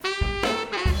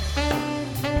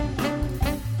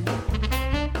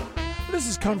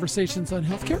Conversations on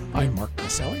Healthcare. I'm Mark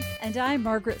Masselli. And I'm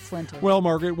Margaret Flinter. Well,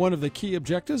 Margaret, one of the key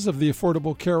objectives of the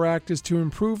Affordable Care Act is to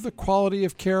improve the quality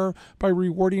of care by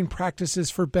rewarding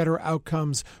practices for better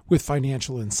outcomes with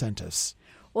financial incentives.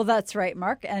 Well, that's right,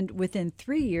 Mark. And within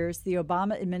 3 years, the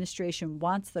Obama administration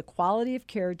wants the quality of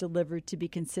care delivered to be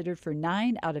considered for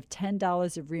 $9 out of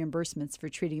 $10 of reimbursements for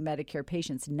treating Medicare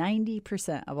patients,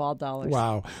 90% of all dollars.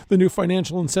 Wow. The new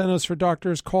financial incentives for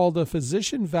doctors, called a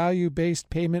physician value-based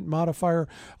payment modifier,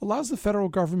 allows the federal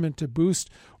government to boost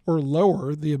or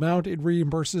lower the amount it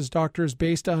reimburses doctors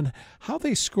based on how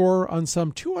they score on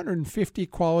some 250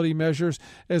 quality measures,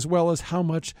 as well as how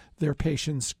much their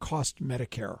patients cost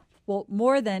Medicare. Well,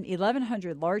 more than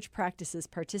 1,100 large practices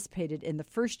participated in the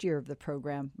first year of the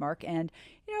program, Mark. And,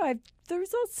 the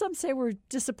results, some say, were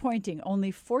disappointing.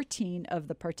 Only 14 of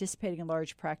the participating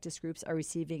large practice groups are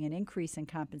receiving an increase in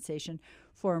compensation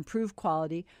for improved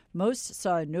quality. Most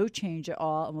saw no change at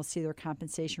all and will see their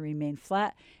compensation remain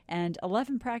flat. And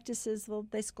 11 practices, well,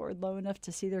 they scored low enough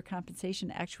to see their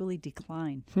compensation actually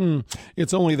decline.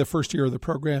 It's only the first year of the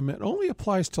program. It only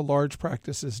applies to large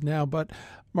practices now. But,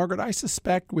 Margaret, I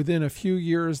suspect within a few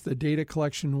years the data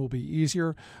collection will be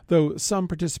easier, though some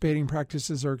participating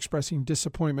practices are expressing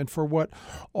disappointment for what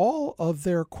all of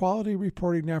their quality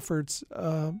reporting efforts,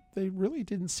 they really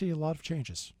didn't see a lot of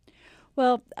changes.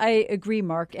 Well, I agree,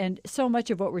 Mark, and so much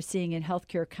of what we're seeing in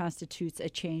healthcare constitutes a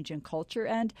change in culture,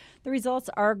 and the results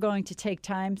are going to take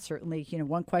time. Certainly,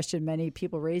 one question many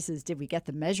people raise is, did we get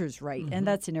the measures right? And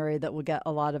that's an area that will get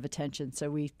a lot of attention, so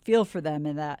we feel for them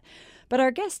in that. But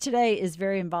our guest today is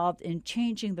very involved in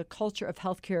changing the culture of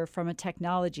healthcare from a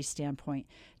technology standpoint.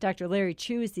 Dr. Larry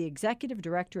Chu is the executive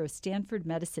director of Stanford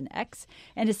Medicine X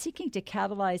and is seeking to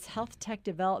catalyze health tech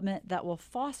development that will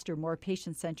foster more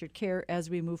patient-centered care as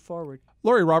we move forward.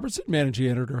 Lori Robertson, managing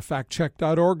editor of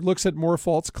factcheck.org, looks at more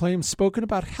false claims spoken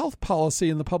about health policy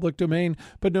in the public domain.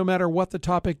 But no matter what the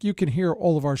topic, you can hear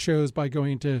all of our shows by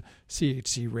going to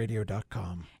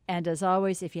chcradio.com. And as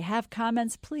always, if you have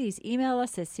comments, please email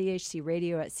us at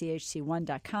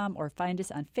chcradio@chc1.com or find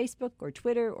us on Facebook or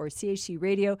Twitter or CHC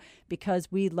Radio,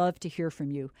 because we love to hear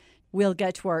from you. We'll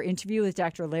get to our interview with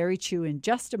Dr. Larry Chu in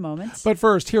just a moment. But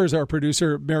first, here's our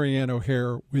producer, Marianne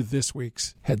O'Hare, with this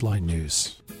week's headline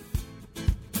news.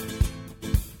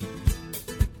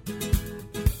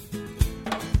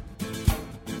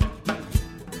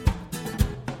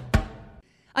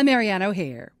 I'm Marianne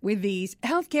O'Hare with these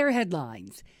healthcare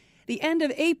headlines. The end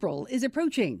of April is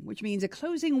approaching, which means a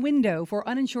closing window for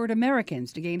uninsured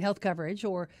Americans to gain health coverage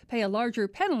or pay a larger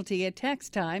penalty at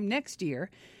tax time next year.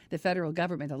 The federal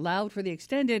government allowed for the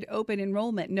extended open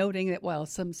enrollment, noting that while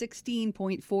some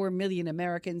 16.4 million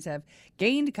Americans have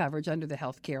gained coverage under the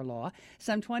health care law,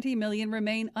 some 20 million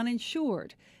remain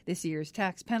uninsured. This year's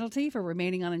tax penalty for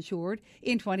remaining uninsured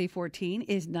in 2014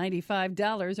 is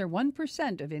 $95 or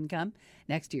 1% of income.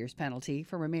 Next year's penalty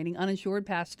for remaining uninsured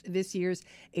past this year's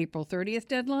April 30th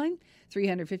deadline,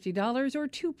 $350 or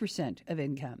 2% of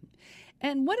income.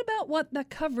 And what about what the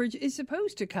coverage is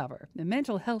supposed to cover? The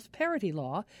mental health parity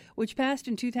law, which passed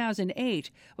in 2008,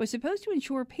 was supposed to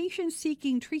ensure patients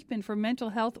seeking treatment for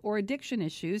mental health or addiction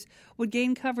issues would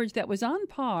gain coverage that was on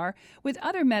par with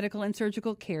other medical and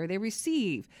surgical care they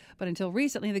receive. But until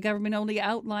recently, the government only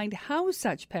outlined how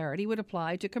such parity would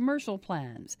apply to commercial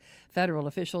plans. Federal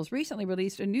officials recently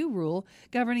released a new rule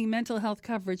governing mental health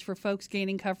coverage for folks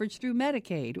gaining coverage through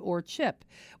Medicaid or CHIP,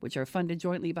 which are funded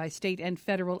jointly by state and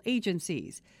federal agencies.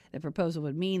 The proposal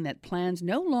would mean that plans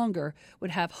no longer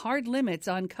would have hard limits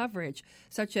on coverage,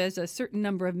 such as a certain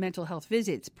number of mental health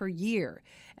visits per year.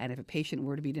 And if a patient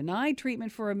were to be denied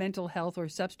treatment for a mental health or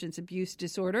substance abuse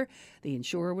disorder, the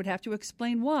insurer would have to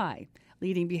explain why.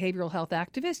 Leading behavioral health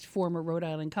activist, former Rhode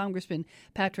Island Congressman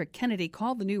Patrick Kennedy,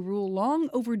 called the new rule long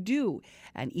overdue.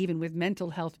 And even with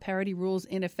mental health parity rules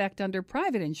in effect under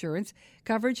private insurance,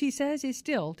 coverage, he says, is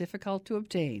still difficult to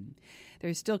obtain. There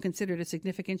is still considered a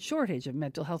significant shortage of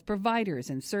mental health providers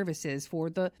and services for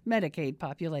the Medicaid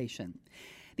population.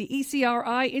 The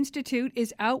ECRI Institute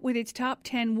is out with its top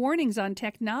 10 warnings on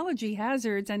technology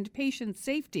hazards and patient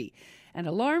safety, and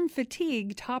alarm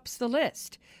fatigue tops the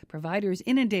list. Providers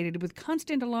inundated with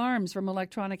constant alarms from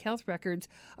electronic health records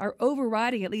are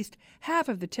overriding at least half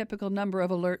of the typical number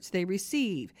of alerts they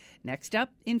receive. Next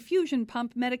up, infusion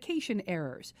pump medication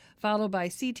errors, followed by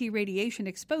CT radiation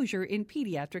exposure in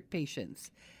pediatric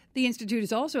patients. The Institute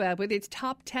is also out with its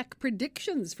top tech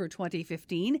predictions for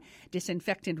 2015.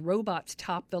 Disinfectant robots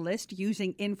top the list,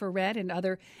 using infrared and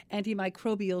other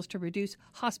antimicrobials to reduce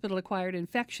hospital-acquired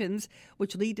infections,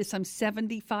 which lead to some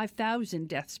 75,000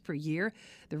 deaths per year.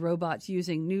 The robots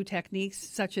using new techniques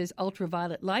such as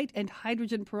ultraviolet light and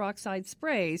hydrogen peroxide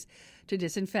sprays to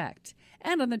disinfect.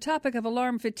 And on the topic of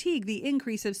alarm fatigue, the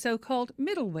increase of so-called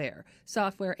middleware,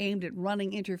 software aimed at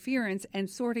running interference and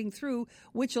sorting through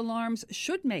which alarms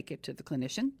should make it to the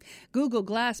clinician. Google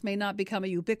Glass may not become a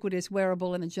ubiquitous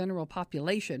wearable in the general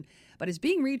population, but is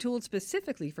being retooled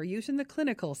specifically for use in the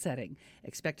clinical setting.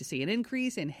 Expect to see an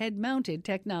increase in head-mounted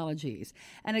technologies,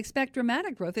 and expect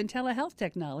dramatic growth in telehealth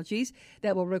technologies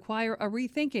that will require a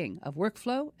rethinking of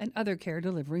workflow and other care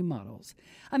delivery models.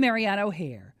 I'm Marianne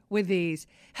O'Hare with these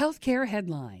healthcare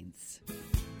headlines.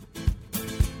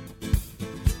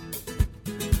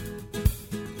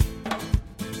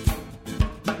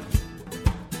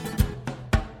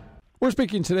 We're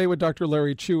speaking today with Dr.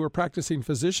 Larry Chu, a practicing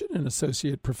physician and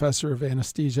associate professor of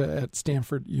anesthesia at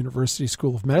Stanford University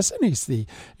School of Medicine. He's the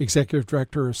executive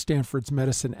director of Stanford's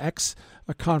Medicine X,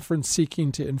 a conference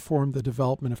seeking to inform the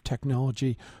development of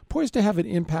technology poised to have an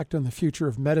impact on the future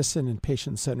of medicine and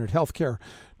patient-centered healthcare.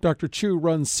 Dr. Chu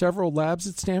runs several labs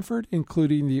at Stanford,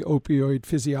 including the opioid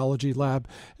physiology lab,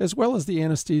 as well as the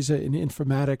anesthesia and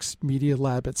informatics media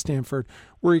lab at Stanford,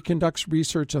 where he conducts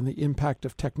research on the impact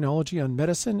of technology on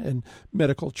medicine and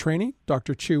medical training.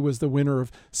 Dr. Chu was the winner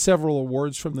of several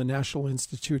awards from the National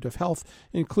Institute of Health,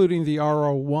 including the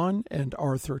R01 and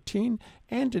R13,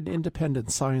 and an Independent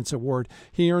Science Award.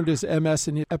 He earned his MS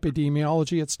in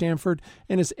epidemiology at Stanford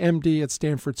and his MD at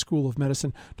Stanford School of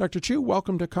Medicine. Dr. Chu,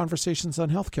 welcome to Conversations on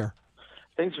Healthcare.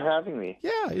 Thanks for having me.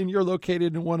 Yeah, and you're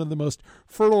located in one of the most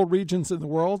fertile regions in the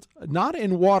world, not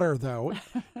in water, though,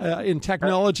 in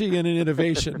technology and in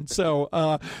innovation. So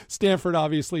Stanford,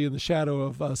 obviously, in the shadow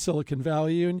of Silicon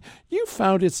Valley. And you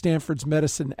founded Stanford's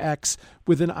Medicine X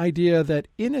with an idea that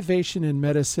innovation in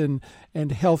medicine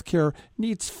and healthcare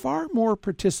needs far more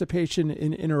participation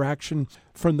in interaction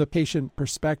from the patient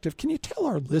perspective. Can you tell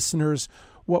our listeners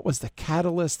what was the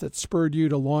catalyst that spurred you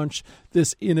to launch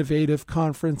this innovative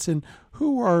conference, and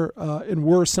who are and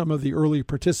were some of the early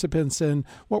participants, and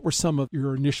what were some of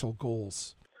your initial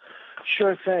goals?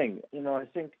 Sure thing. I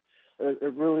think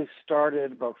it really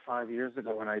started about 5 years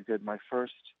ago when I did my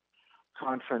first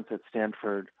conference at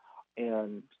Stanford.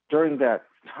 And during that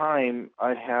time,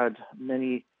 I had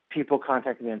many people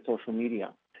contact me on social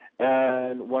media.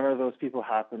 And one of those people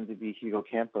happened to be Hugo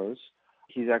Campos.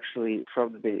 He's actually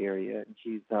from the Bay Area.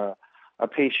 He's a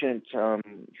patient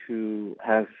who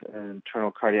has an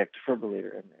internal cardiac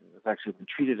defibrillator and has actually been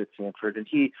treated at Stanford. And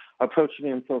he approached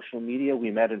me on social media.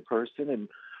 We met in person. And,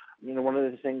 one of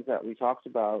the things that we talked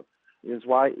about is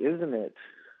why isn't it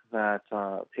that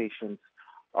patients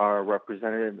are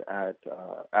represented at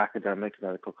academic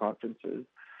medical conferences,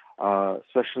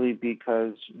 especially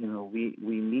because, we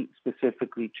meet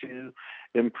specifically to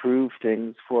improve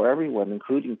things for everyone,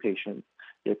 including patients.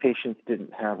 The patients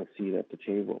didn't have a seat at the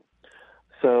table.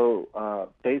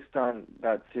 So based on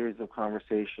that series of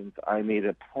conversations, I made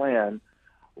a plan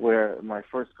where my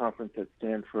first conference at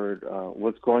Stanford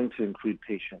was going to include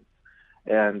patients.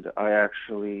 And I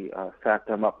actually sat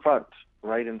them up front,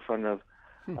 right in front of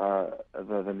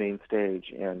the main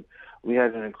stage. And we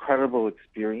had an incredible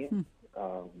experience.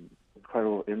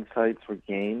 Incredible insights were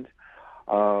gained.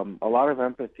 A lot of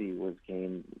empathy was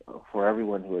gained for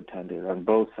everyone who attended on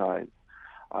both sides.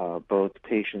 Both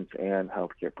patients and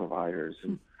healthcare providers.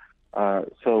 And,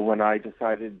 so when I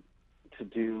decided to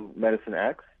do Medicine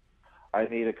X, I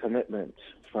made a commitment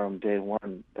from day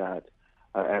one that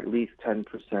at least 10%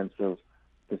 of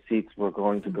the seats were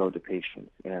going to go to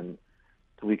patients. And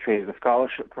so we created a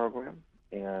scholarship program,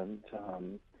 and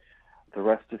the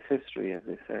rest is history, as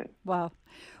they say. Wow.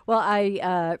 Well,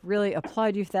 I really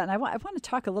applaud you for that. And I want to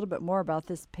talk a little bit more about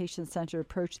this patient-centered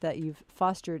approach that you've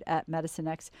fostered at Medicine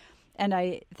X. And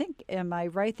I think, am I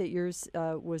right that yours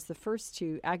was the first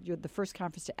the first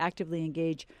conference to actively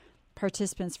engage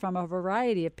participants from a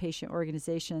variety of patient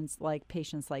organizations, like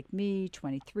Patients Like Me,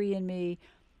 23andMe,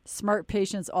 Smart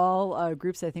Patients, all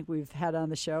groups I think we've had on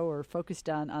the show or focused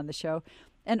on the show,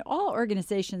 and all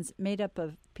organizations made up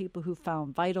of people who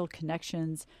found vital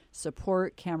connections,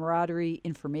 support, camaraderie,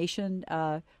 information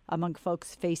among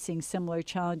folks facing similar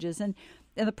challenges. And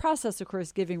in the process, of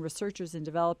course, giving researchers and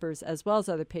developers, as well as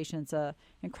other patients, an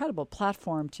incredible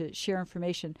platform to share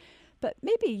information. But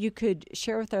maybe you could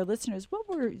share with our listeners, what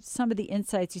were some of the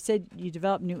insights? You said you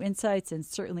developed new insights and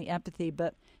certainly empathy,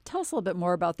 but tell us a little bit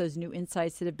more about those new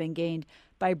insights that have been gained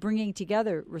by bringing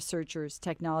together researchers,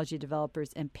 technology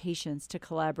developers, and patients to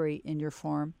collaborate in your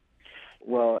forum.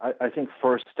 Well, I think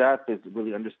first step is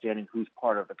really understanding who's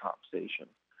part of the conversation.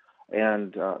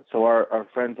 And so our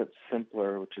friends at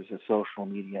Simpler, which is a social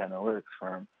media analytics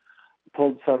firm,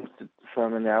 pulled some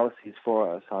analyses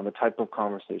for us on the type of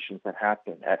conversations that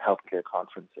happen at healthcare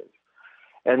conferences.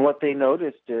 And what they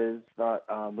noticed is that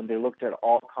when they looked at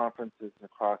all conferences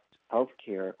across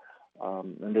healthcare,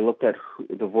 and they looked at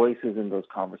the voices in those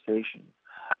conversations,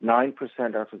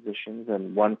 9% are physicians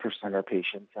and 1% are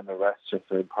patients, and the rest are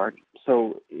third parties.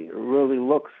 So it really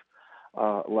looks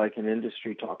like an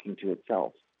industry talking to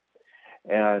itself.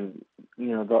 And,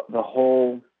 the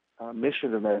whole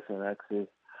mission of Medicine X is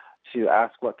to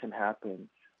ask what can happen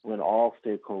when all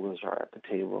stakeholders are at the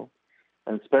table,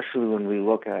 and especially when we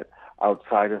look at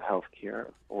outside of healthcare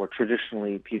or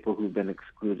traditionally people who've been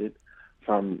excluded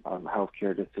from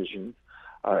healthcare decisions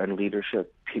and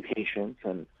leadership, patients,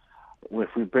 and if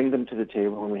we bring them to the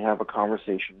table and we have a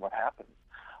conversation, what happens?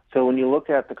 So when you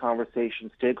look at the conversation,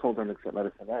 stakeholder mix at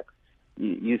Medicine X,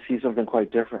 you see something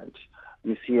quite different.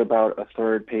 You see about a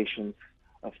third patients,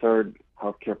 a third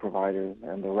healthcare providers,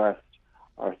 and the rest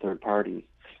are third parties.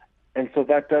 And so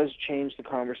that does change the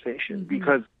conversation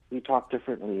because we talk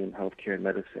differently in healthcare and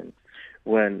medicine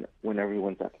when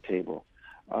everyone's at the table.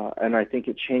 And I think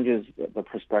it changes the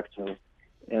perspective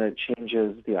and it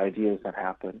changes the ideas that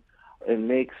happen. It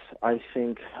makes, I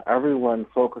think, everyone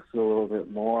focus a little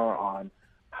bit more on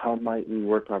how might we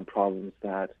work on problems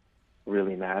that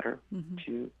really matter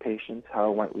to patients,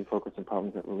 how might we focus on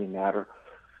problems that really matter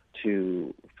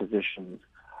to physicians,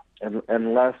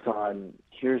 and less on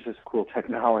here's this cool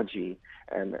technology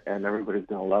and everybody's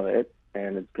going to love it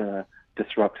and it's going to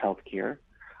disrupt healthcare.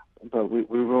 But we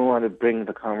really want to bring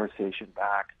the conversation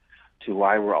back to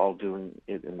why we're all doing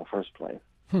it in the first place.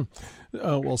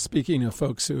 Well, speaking of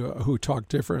folks who talk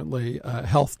differently,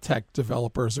 health tech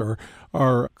developers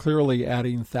are clearly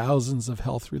adding thousands of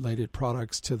health-related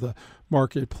products to the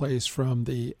marketplace, from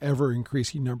the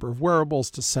ever-increasing number of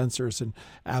wearables to sensors and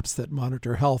apps that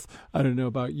monitor health. I don't know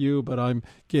about you, but I'm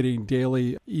getting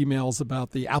daily emails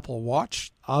about the Apple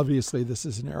Watch. Obviously, this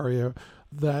is an area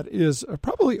that is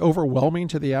probably overwhelming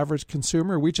to the average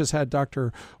consumer. We just had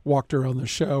Dr. Wachter on the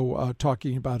show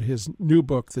talking about his new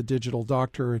book, The Digital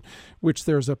Doctor, in which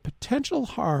there's a potential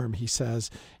harm, he says,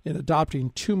 in adopting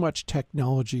too much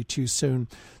technology too soon.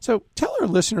 So tell our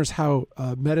listeners how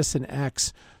Medicine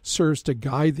X serves to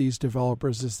guide these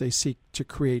developers as they seek to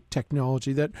create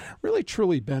technology that really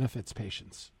truly benefits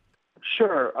patients.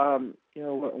 Sure.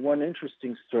 One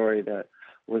interesting story that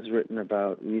was written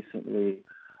about recently,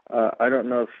 I don't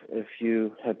know if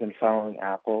you have been following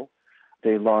Apple.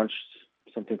 They launched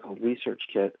something called Research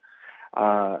Kit,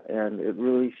 and it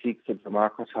really seeks to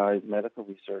democratize medical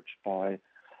research by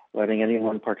letting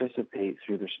anyone participate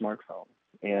through their smartphone.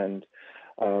 And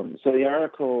so the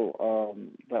article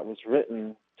that was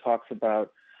written talks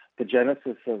about the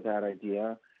genesis of that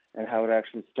idea and how it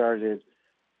actually started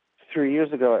 3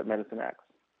 years ago at Medicine X.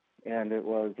 And it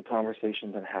was a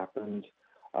conversation that happened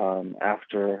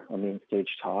after a main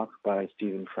stage talk by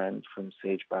Stephen Friend from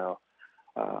Sage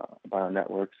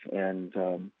Bionetworks. And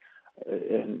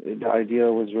the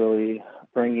idea was really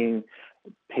bringing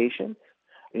patients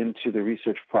into the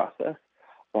research process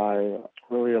by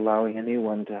really allowing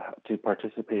anyone to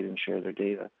participate and share their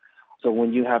data. So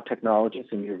when you have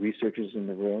technologists and your researchers in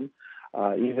the room,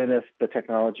 even if the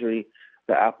technology,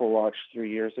 the Apple Watch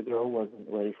 3 years ago wasn't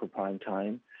ready for prime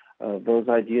time, those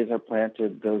ideas are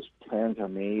planted, those plans are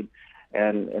made,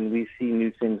 and we see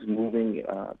new things moving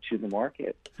to the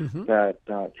market that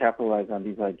capitalize on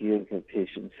these ideas of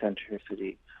patient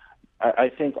centricity.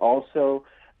 I think also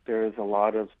there is a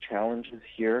lot of challenges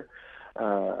here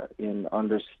in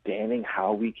understanding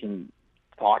how we can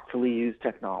thoughtfully use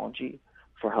technology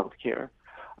for healthcare,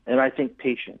 and I think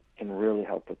patients can really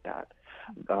help with that.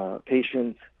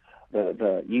 Patients,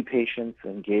 the e-patients,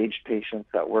 engaged patients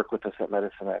that work with us at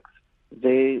Medicine X,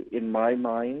 they, in my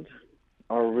mind,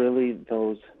 are really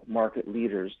those market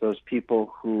leaders, those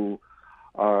people who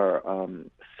are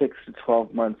 6 to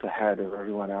 12 months ahead of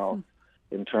everyone else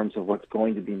in terms of what's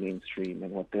going to be mainstream,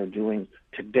 and what they're doing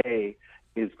today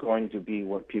is going to be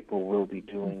what people will be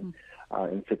doing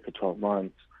in 6 to 12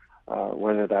 months,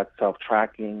 whether that's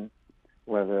self-tracking,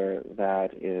 whether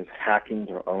that is hacking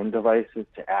their own devices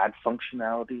to add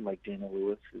functionality like Dana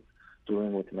Lewis is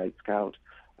doing with Night Scout,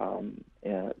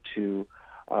 to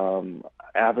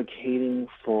advocating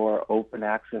for open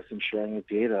access and sharing of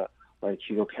data like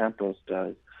Hugo Campos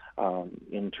does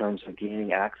in terms of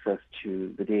gaining access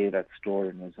to the data that's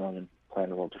stored in his own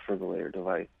implantable defibrillator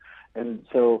device. And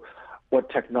so what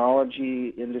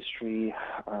technology industry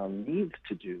needs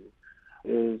to do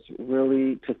is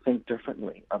really to think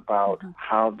differently about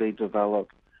how they develop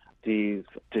these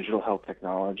digital health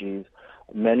technologies,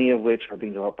 many of which are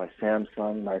being developed by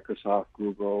Samsung, Microsoft,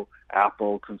 Google,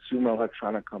 Apple, consumer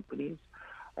electronic companies.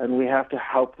 And we have to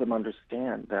help them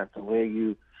understand that the way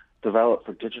you develop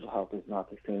for digital health is not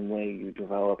the same way you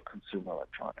develop consumer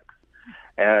electronics.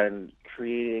 And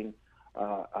creating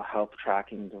a health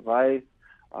tracking device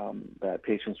that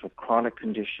patients with chronic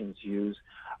conditions use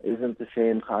isn't the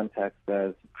same context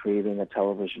as creating a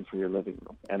television for your living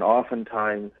room. And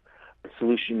oftentimes, the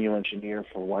solution you engineer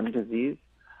for one disease,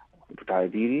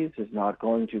 diabetes, is not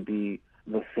going to be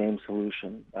the same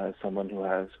solution as someone who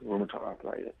has rheumatoid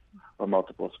arthritis or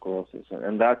multiple sclerosis.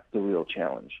 And that's the real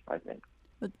challenge, I think.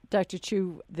 Dr.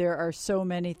 Chu, there are so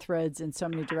many threads in so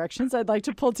many directions I'd like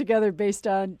to pull together based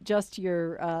on just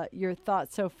your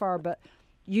thoughts so far. But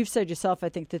you've said yourself, I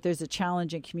think, that there's a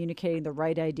challenge in communicating the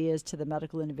right ideas to the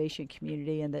medical innovation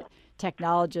community, and that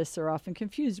technologists are often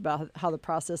confused about how the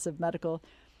process of medical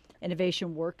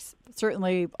innovation works.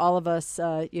 Certainly, all of us,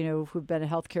 who've been in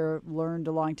healthcare learned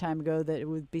a long time ago that it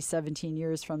would be 17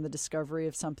 years from the discovery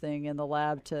of something in the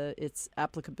lab to its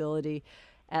applicability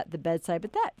at the bedside.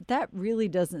 But that really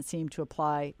doesn't seem to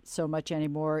apply so much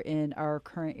anymore in our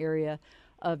current area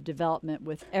of development,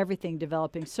 with everything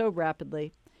developing so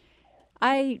rapidly.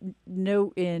 I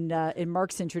know in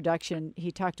Mark's introduction,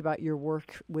 he talked about your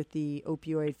work with the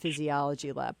opioid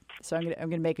physiology lab. So I'm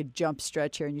going to make a jump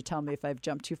stretch here, and you tell me if I've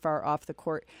jumped too far off the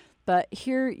court. But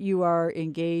here you are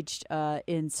engaged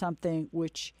in something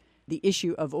which the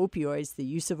issue of opioids, the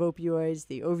use of opioids,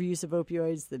 the overuse of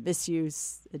opioids, the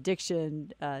misuse,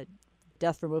 addiction,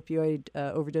 death from opioid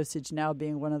overdosage now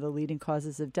being one of the leading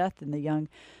causes of death in the young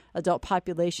adult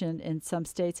population in some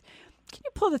states. Can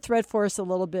you pull the thread for us a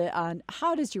little bit on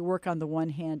how does your work on the one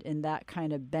hand in that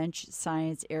kind of bench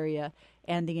science area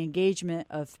and the engagement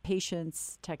of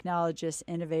patients, technologists,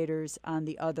 innovators on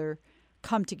the other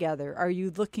come together? Are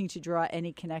you looking to draw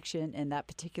any connection in that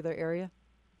particular area?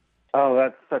 Oh,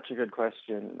 that's such a good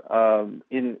question.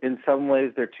 In some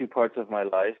ways, there are two parts of my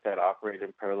life that operate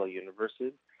in parallel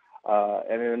universes.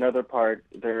 And in another part,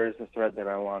 there is a thread that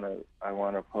I want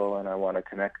to pull, and I want to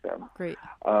connect them. Great.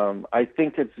 I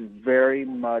think it's very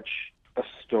much a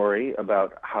story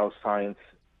about how science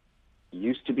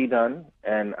used to be done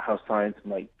and how science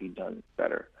might be done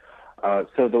better.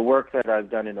 So the work that I've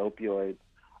done in opioids,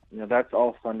 that's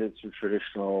all funded through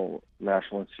traditional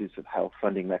National Institutes of Health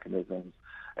funding mechanisms.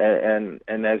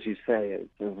 And as you say, it's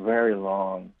a very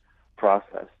long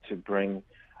process to bring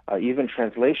even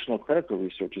translational clinical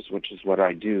research, which is what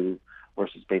I do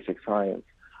versus basic science,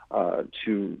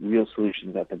 to real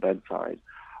solutions at the bedside.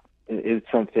 It's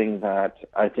something that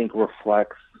I think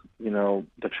reflects,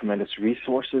 the tremendous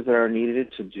resources that are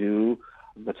needed to do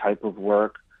the type of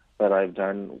work that I've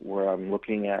done, where I'm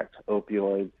looking at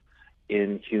opioids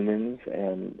in humans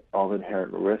and all the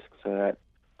inherent risks that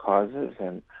causes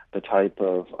and the type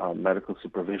of medical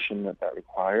supervision that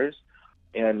requires.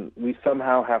 And we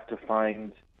somehow have to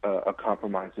find a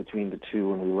compromise between the two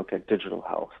when we look at digital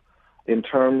health. In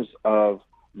terms of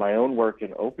my own work in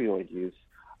opioid use,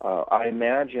 I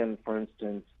imagine, for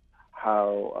instance,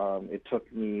 how it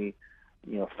took me,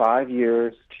 5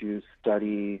 years to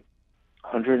study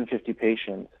 150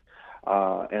 patients,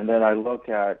 and then I look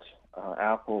at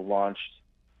Apple launched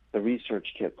the Research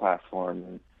Kit platform,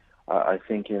 and I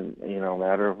think in a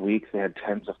matter of weeks they had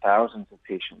tens of thousands of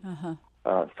patients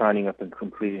signing up and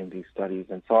completing these studies.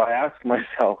 And so I asked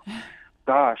myself,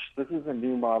 gosh, this is a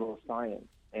new model of science,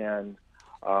 and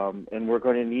we're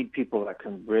going to need people that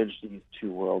can bridge these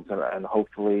two worlds. And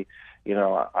hopefully,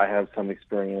 I have some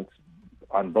experience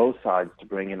on both sides to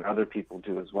bring in, other people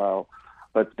do as well.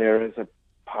 But there is a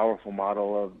powerful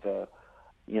model of the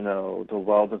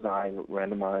well-designed,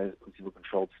 randomized,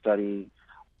 placebo-controlled study.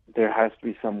 There has to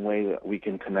be some way that we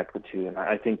can connect the two, and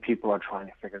I think people are trying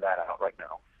to figure that out right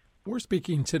now. We're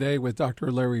speaking today with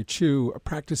Dr. Larry Chu, a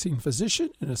practicing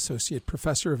physician and associate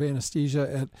professor of anesthesia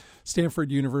at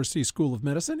Stanford University School of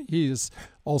Medicine. He is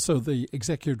also the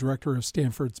executive director of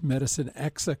Stanford's Medicine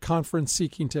X, a conference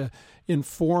seeking to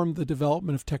inform the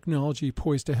development of technology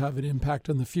poised to have an impact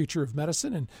on the future of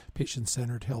medicine and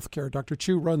patient-centered healthcare. Dr.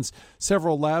 Chu runs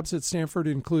several labs at Stanford,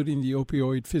 including the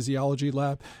opioid physiology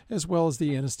lab, as well as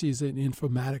the anesthesia and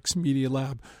informatics media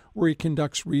lab, where he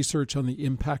conducts research on the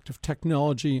impact of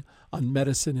technology on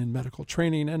medicine and medical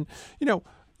training. And,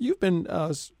 You've been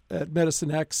at Medicine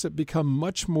X become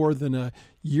much more than a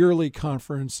yearly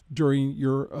conference during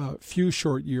your few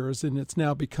short years, and it's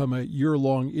now become a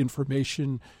year-long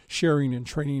information sharing and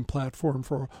training platform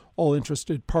for all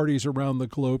interested parties around the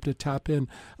globe to tap in.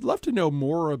 I'd love to know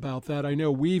more about that. I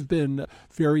know we've been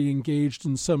very engaged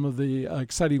in some of the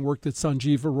exciting work that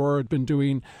Sanjeev Arora had been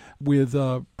doing with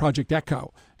Project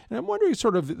Echo. And I'm wondering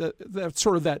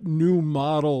that new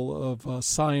model of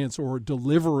science or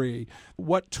delivery.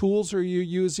 What tools are you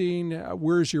using?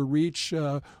 Where's your reach?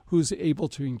 Who's able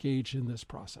to engage in this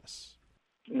process?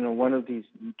 One of these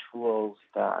new tools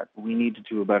that we need to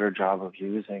do a better job of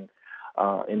using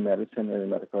in medicine and in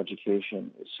medical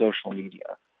education is social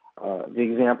media. The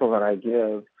example that I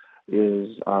give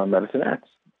is Medicine X.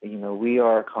 We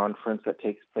are a conference that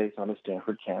takes place on a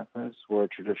Stanford campus. We're a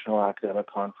traditional academic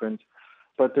conference.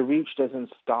 But the reach doesn't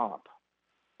stop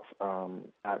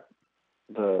at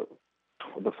the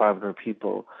 500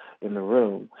 people in the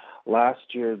room.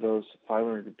 Last year, those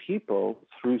 500 people,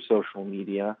 through social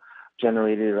media,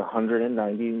 generated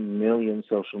 190 million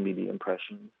social media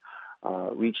impressions,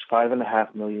 reached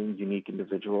 5.5 million unique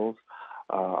individuals.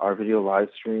 Our video live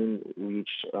stream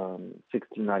reached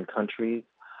 69 countries,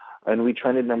 and we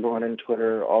trended #1 in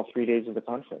Twitter all 3 days of the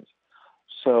conference.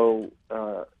 So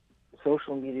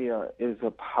social media is a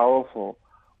powerful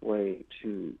way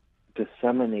to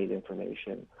disseminate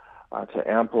information, to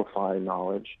amplify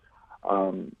knowledge,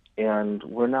 and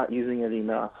we're not using it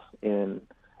enough in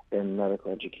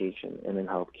medical education and in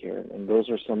healthcare. And those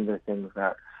are some of the things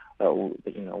that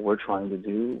we're trying to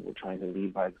do. We're trying to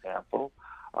lead by example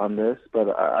on this. But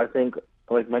I think,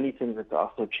 like many things, it's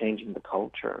also changing the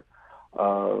culture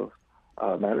of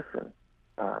medicine,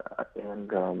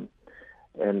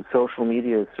 and social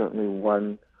media is certainly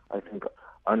one, I think,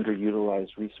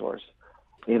 underutilized resource.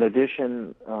 In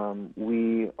addition,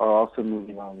 we are also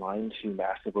moving online to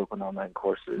massive open online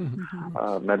courses.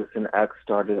 Mm-hmm. Medicine X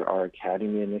started our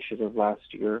Academy initiative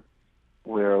last year,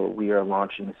 where we are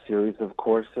launching a series of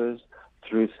courses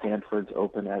through Stanford's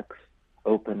Open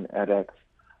edX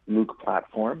MOOC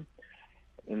platform.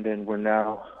 And then we're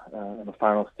now in the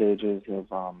final stages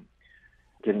of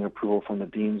getting approval from the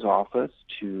Dean's office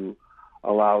to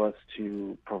allow us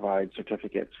to provide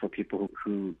certificates for people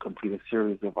who complete a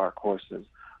series of our courses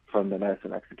from the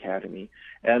Medicine X Academy.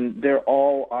 And they're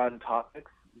all on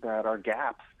topics that are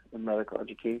gaps in medical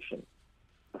education,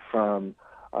 from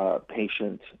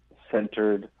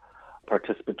patient-centered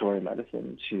participatory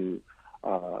medicine to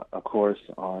a course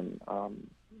on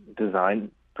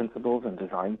design principles and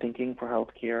design thinking for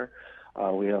healthcare.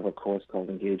 We have a course called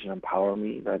Engage and Empower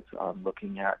Me that's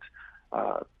looking at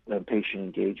patient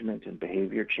engagement and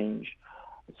behavior change.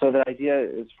 So the idea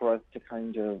is for us to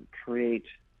kind of create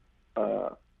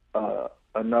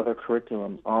another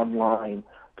curriculum online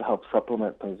to help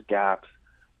supplement those gaps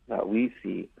that we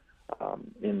see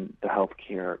in the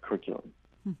healthcare curriculum.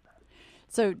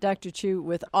 So, Dr. Chu,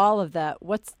 with all of that,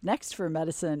 what's next for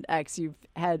Medicine X? You've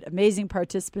had amazing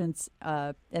participants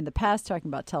in the past talking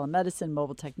about telemedicine,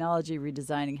 mobile technology,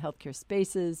 redesigning healthcare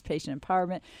spaces, patient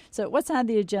empowerment. So what's on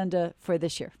the agenda for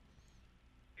this year?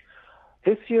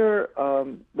 This year,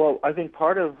 I think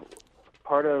part of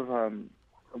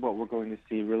what we're going to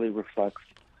see really reflects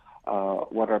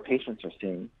what our patients are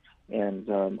seeing. And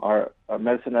our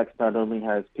Medicine X not only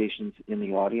has patients in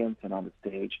the audience and on the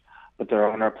stage, but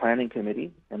they're on our planning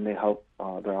committee, and they help.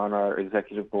 They're on our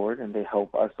executive board, and they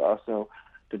help us also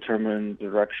determine the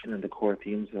direction and the core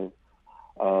themes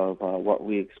of what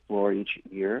we explore each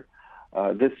year.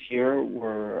 This year,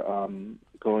 we're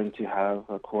going to have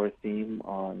a core theme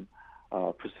on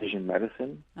precision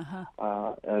medicine,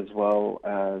 as well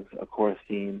as a core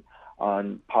theme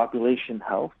on population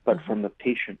health, but from the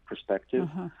patient perspective,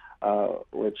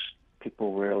 which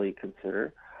people rarely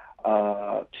consider.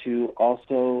 To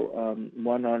also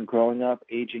one on growing up,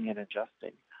 aging, and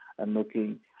adjusting, and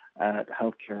looking at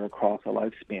healthcare across a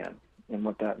lifespan and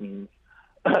what that means.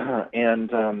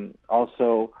 And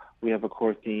also, we have a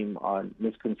core theme on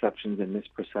misconceptions and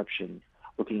misperceptions,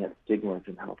 looking at stigmas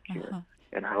in healthcare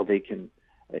and how they can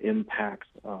impact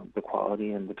the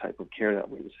quality and the type of care that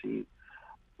we receive.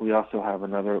 We also have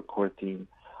another core theme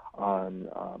on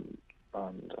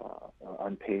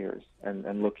payers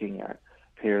and looking at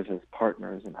payers as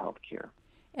partners in healthcare.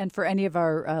 And for any of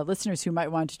our listeners who might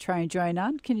want to try and join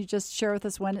on, can you just share with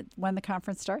us when the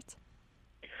conference starts?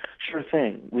 Sure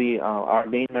thing. Our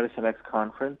main Medicine X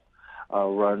conference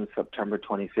runs September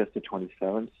 25th to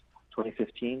 27th,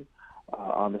 2015,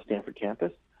 on the Stanford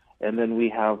campus. And then we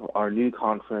have our new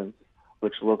conference,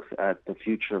 which looks at the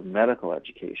future of medical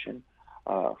education.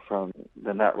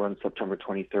 That runs September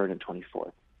 23rd and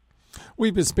 24th.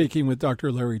 We've been speaking with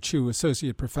Dr. Larry Chu,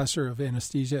 Associate Professor of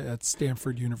Anesthesia at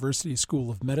Stanford University School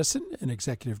of Medicine and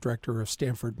Executive Director of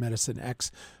Stanford Medicine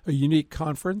X, a unique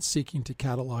conference seeking to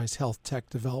catalyze health tech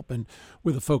development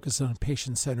with a focus on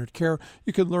patient-centered care.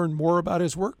 You can learn more about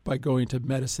his work by going to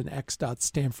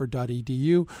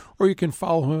medicinex.stanford.edu, or you can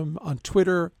follow him on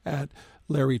Twitter at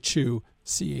Larry Chu,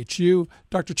 CHU.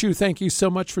 Dr. Chu, thank you so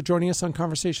much for joining us on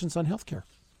Conversations on Healthcare.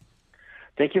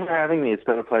 Thank you for having me. It's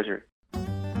been a pleasure.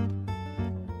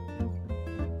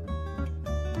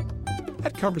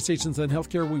 At Conversations on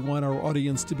Healthcare, we want our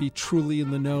audience to be truly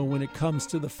in the know when it comes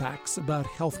to the facts about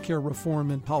healthcare reform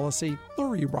and policy.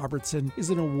 Lori Robertson is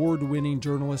an award-winning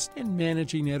journalist and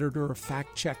managing editor of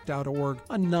FactCheck.org,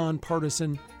 a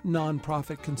nonpartisan,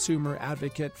 nonprofit consumer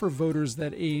advocate for voters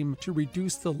that aim to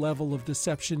reduce the level of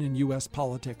deception in U.S.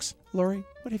 politics. Lori,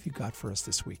 what have you got for us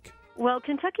this week? Well,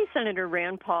 Kentucky Senator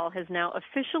Rand Paul has now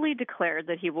officially declared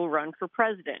that he will run for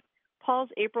president.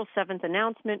 Paul's April 7th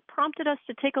announcement prompted us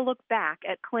to take a look back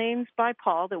at claims by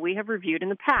Paul that we have reviewed in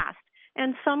the past,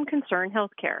 and some concern health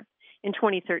care. In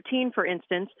 2013, for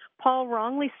instance, Paul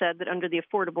wrongly said that under the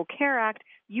Affordable Care Act,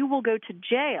 you will go to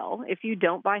jail if you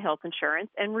don't buy health insurance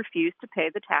and refuse to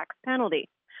pay the tax penalty.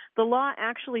 The law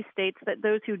actually states that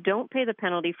those who don't pay the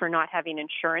penalty for not having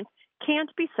insurance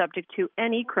can't be subject to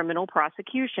any criminal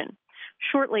prosecution.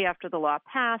 Shortly after the law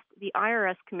passed, the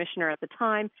IRS commissioner at the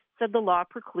time said the law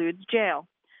precludes jail.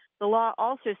 The law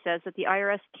also says that the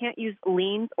IRS can't use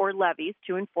liens or levies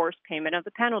to enforce payment of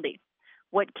the penalty.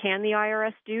 What can the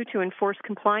IRS do to enforce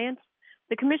compliance?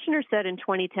 The commissioner said in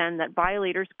 2010 that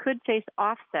violators could face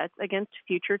offsets against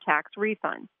future tax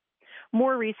refunds.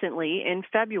 More recently, in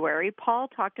February, Paul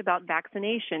talked about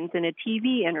vaccinations in a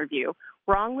TV interview,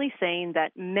 wrongly saying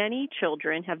that many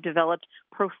children have developed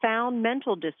profound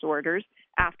mental disorders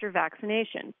after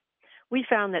vaccinations. We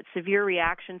found that severe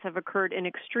reactions have occurred in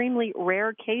extremely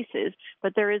rare cases,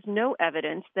 but there is no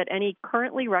evidence that any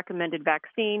currently recommended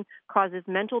vaccine causes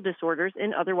mental disorders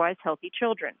in otherwise healthy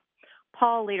children.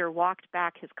 Paul later walked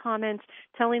back his comments,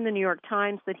 telling the New York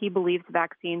Times that he believes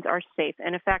vaccines are safe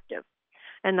and effective.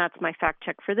 And that's my fact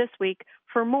check for this week.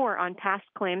 For more on past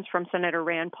claims from Senator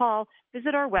Rand Paul,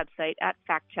 visit our website at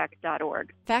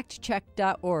factcheck.org.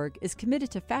 Factcheck.org is committed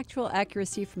to factual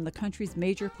accuracy from the country's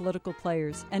major political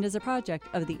players and is a project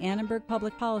of the Annenberg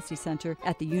Public Policy Center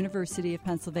at the University of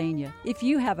Pennsylvania. If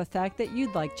you have a fact that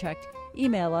you'd like checked,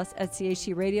 email us at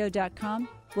chcradio.com.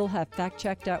 We'll have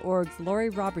factcheck.org's Lori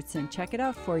Robertson check it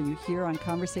out for you here on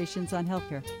Conversations on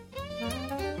Healthcare.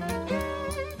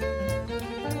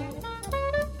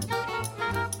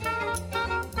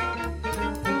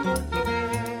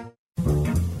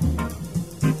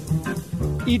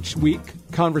 Each week,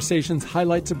 Conversations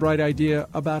highlights a bright idea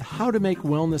about how to make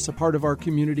wellness a part of our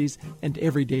communities and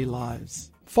everyday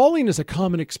lives. Falling is a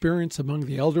common experience among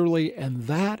the elderly, and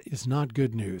that is not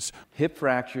good news. Hip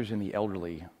fractures in the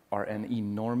elderly are an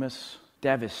enormous,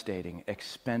 devastating,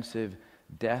 expensive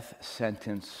death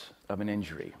sentence of an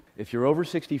injury. If you're over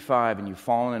 65 and you've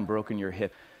fallen and broken your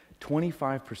hip,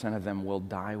 25% of them will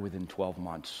die within 12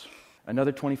 months.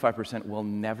 Another 25% will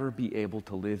never be able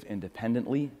to live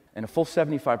independently, and a full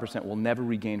 75% will never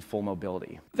regain full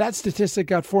mobility. That statistic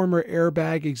got former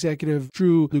airbag executive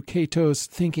Drew Lucato's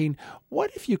thinking, what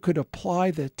if you could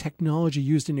apply the technology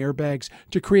used in airbags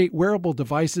to create wearable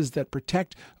devices that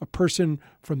protect a person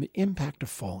from the impact of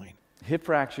falling? Hip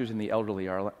fractures in the elderly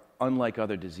are unlike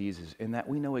other diseases in that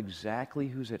we know exactly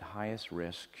who's at highest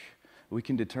risk. We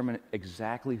can determine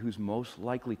exactly who's most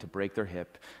likely to break their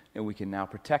hip, and we can now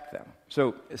protect them.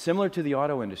 So, similar to the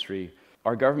auto industry,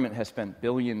 our government has spent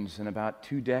billions in about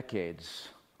 2 decades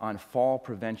on fall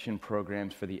prevention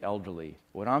programs for the elderly.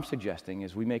 What I'm suggesting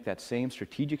is we make that same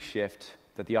strategic shift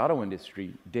that the auto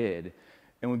industry did,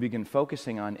 and we begin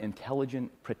focusing on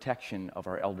intelligent protection of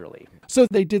our elderly. So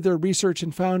they did their research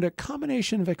and found a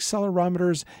combination of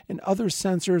accelerometers and other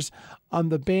sensors on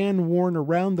the band worn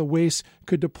around the waist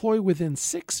could deploy within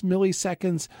 6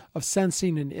 milliseconds of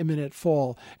sensing an imminent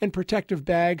fall, and protective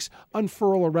bags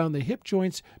unfurl around the hip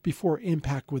joints before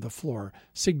impact with the floor,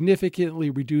 significantly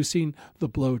reducing the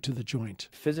blow to the joint.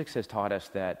 Physics has taught us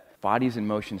that bodies in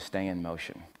motion stay in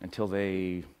motion until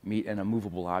they meet an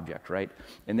immovable object, right?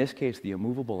 In this case, the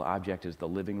immovable object is the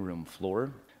living room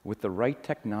floor. With the right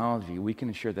technology, we can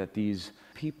ensure that these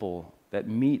people that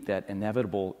meet that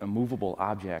inevitable immovable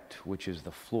object, which is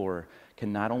the floor,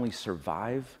 can not only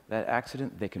survive that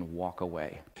accident, they can walk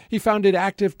away. He founded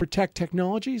Active Protect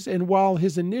Technologies, and while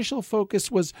his initial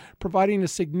focus was providing a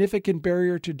significant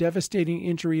barrier to devastating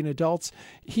injury in adults,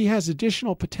 he has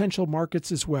additional potential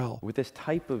markets as well. With this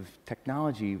type of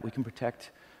technology, we can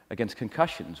protect against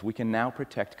concussions. We can now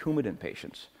protect Coumadin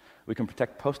patients. We can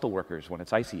protect postal workers when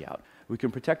it's icy out. We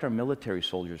can protect our military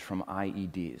soldiers from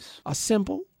IEDs. A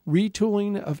simple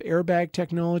retooling of airbag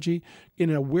technology in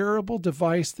a wearable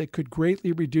device that could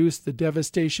greatly reduce the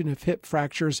devastation of hip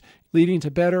fractures, leading to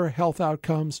better health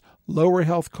outcomes, lower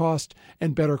health costs,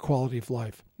 and better quality of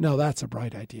life. Now that's a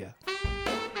bright idea.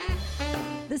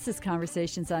 This is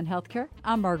Conversations on Healthcare.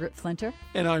 I'm Margaret Flinter.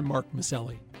 And I'm Mark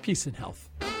Masselli. Peace and health.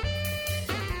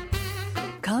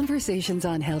 Conversations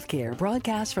on Healthcare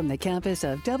broadcast from the campus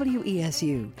of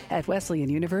WESU at Wesleyan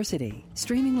University,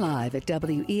 streaming live at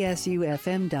WESUFM.org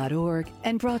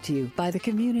and brought to you by the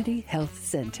Community Health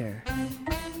Center.